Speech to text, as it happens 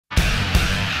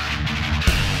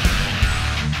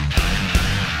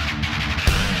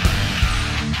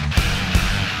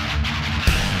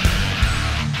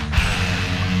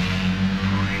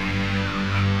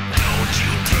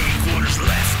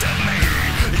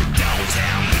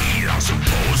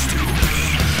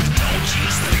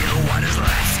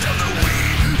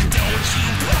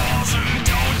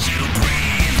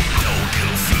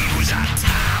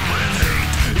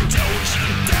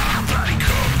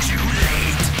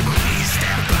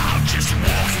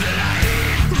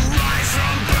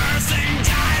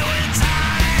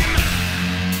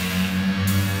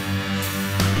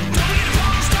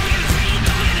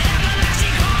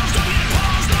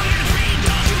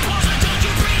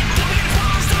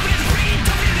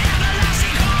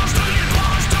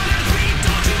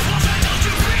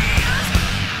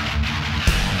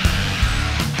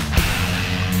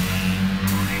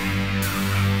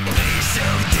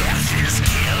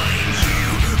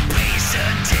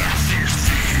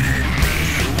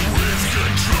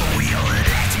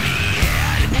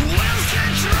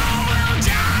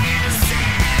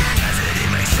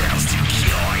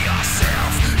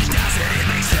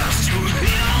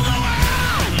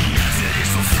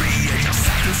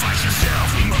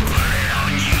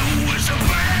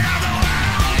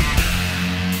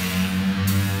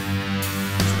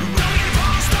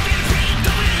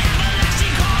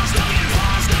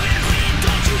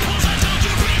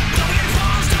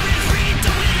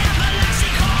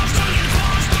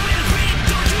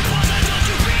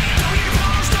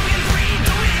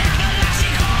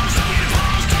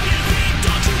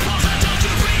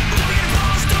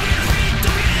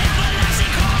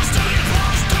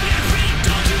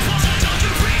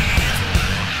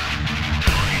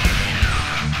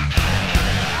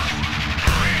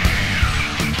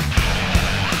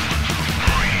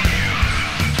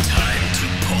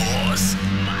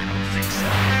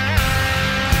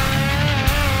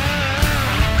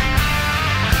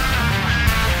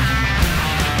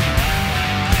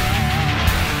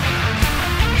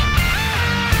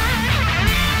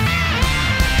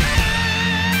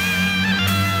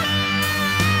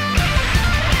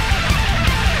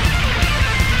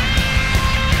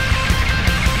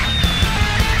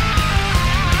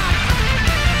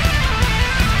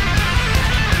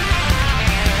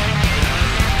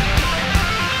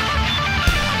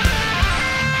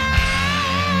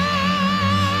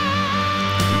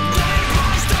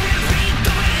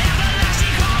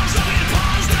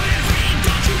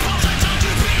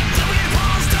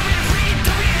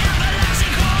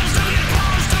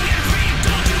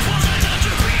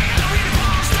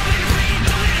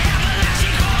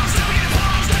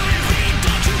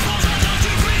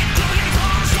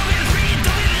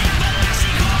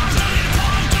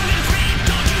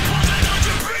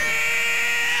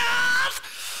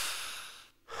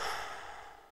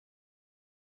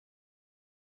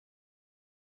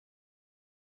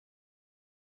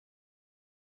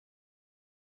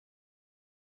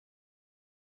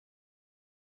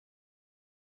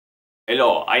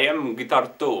Hello, I am Guitar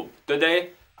Tube.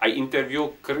 Today I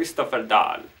interview Kristofer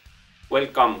Dahl.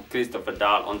 Welcome Kristofer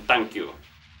Dahl and thank you.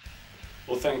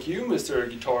 Well, thank you, Mr.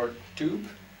 Guitar Tube.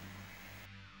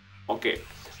 Okay,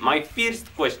 my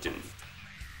first question.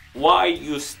 Why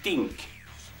you stink?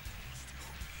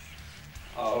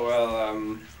 Oh,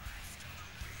 well,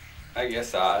 I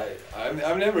guess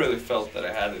I've never really felt that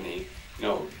I had any,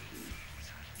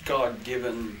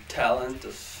 God-given talent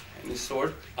of any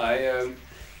sort.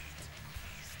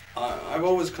 I've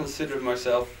always considered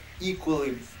myself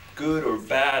equally good or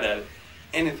bad at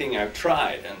anything I've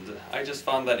tried, and I just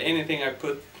found that anything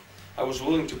I was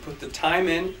willing to put the time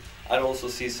in, I'd also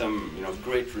see some,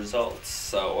 great results.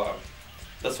 So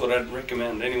that's what I'd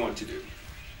recommend anyone to do.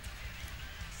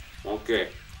 Okay.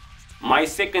 My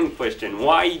second question.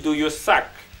 Why do you suck?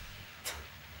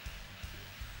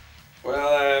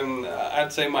 Well,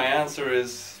 I'd say my answer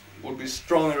would be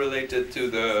strongly related to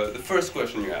the first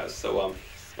question you asked. So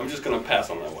I'm just gonna pass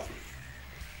on that one.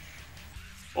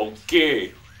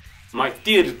 Okay. My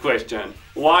third question.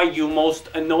 Why you most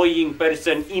annoying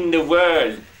person in the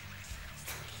world?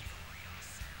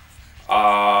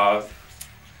 Well,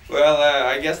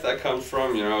 I guess that comes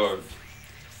from,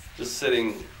 just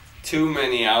sitting too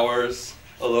many hours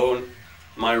alone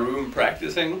in my room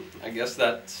practicing. I guess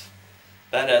that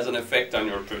has an effect on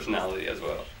your personality as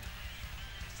well.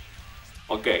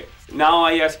 Okay, now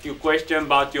I ask you a question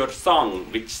about your song,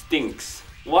 which stinks.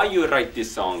 Why you write this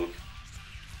song?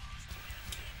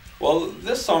 Well,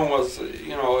 this song was, it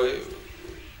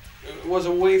was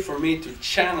a way for me to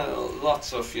channel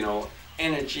lots of,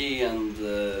 energy and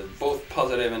both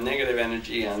positive and negative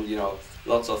energy, and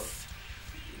lots of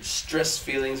stress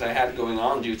feelings I had going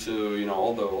on due to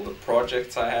all the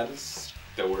projects I had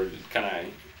that were kind of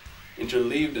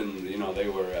interleaved, and they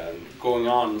were going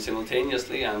on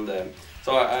simultaneously, and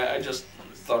so I just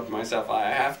thought to myself, I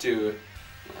have to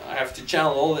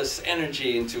channel all this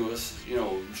energy into a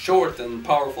short and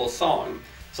powerful song.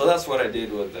 So that's what I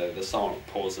did with the song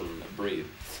Pause.Breathe.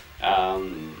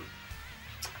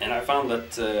 And I found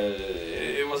that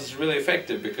it was really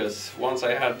effective, because once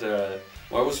I had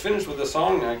when I was finished with the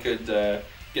song, I could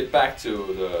get back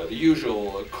to the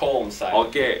usual calm side.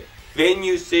 Okay, when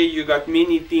you say you got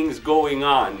many things going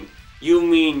on, you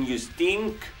mean you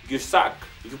stink, you suck,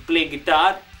 you play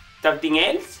guitar, something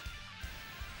else?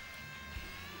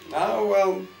 Oh,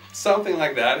 well, something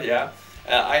like that, yeah.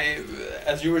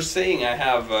 As you were saying, I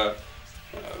have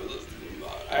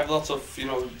lots of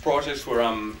projects where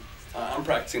I'm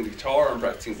practicing the guitar, I'm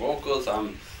practicing vocals,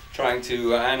 I'm trying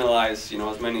to analyze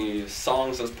as many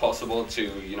songs as possible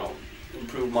to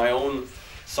improve my own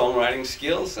songwriting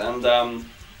skills, and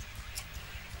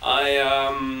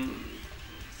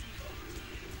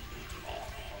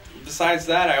besides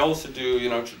that, I also do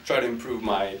try to improve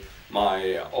my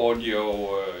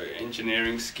audio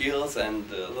engineering skills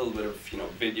and a little bit of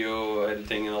video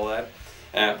editing and all that.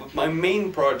 But my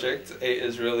main project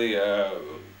is really a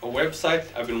website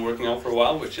I've been working on for a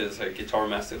while, which is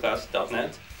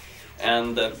guitarmasterclass.net,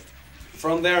 and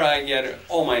from there I get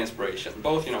all my inspiration,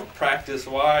 both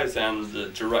practice-wise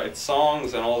and to write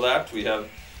songs and all that. We have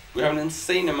an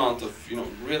insane amount of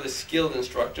really skilled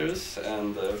instructors,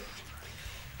 and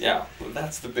yeah, well,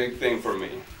 that's the big thing for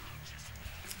me.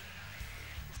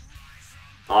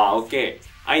 Okay.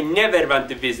 I never want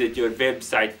to visit your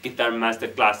website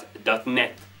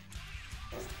guitarmasterclass.net.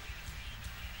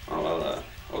 Oh, well,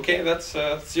 okay, that's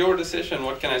your decision.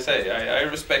 What can I say? I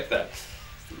respect that.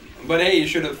 But hey, you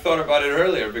should have thought about it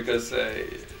earlier, because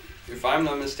if I'm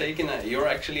not mistaken, you're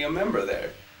actually a member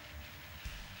there.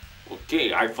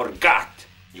 Okay, I forgot,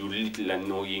 you little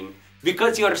annoying.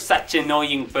 Because you're such an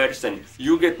annoying person,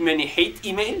 you get many hate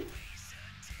email?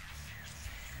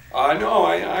 No,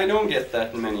 I don't get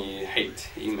that many hate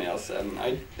emails, and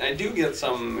I do get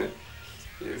some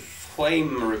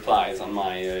flame replies on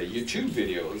my YouTube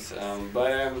videos,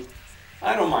 but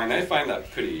I don't mind. I find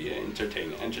that pretty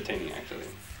entertaining actually.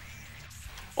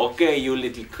 Okay, you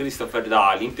little Kristofer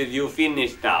Dahl, interview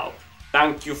finished now.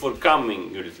 Thank you for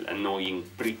coming, you little annoying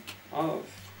prick. Oh,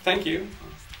 thank you.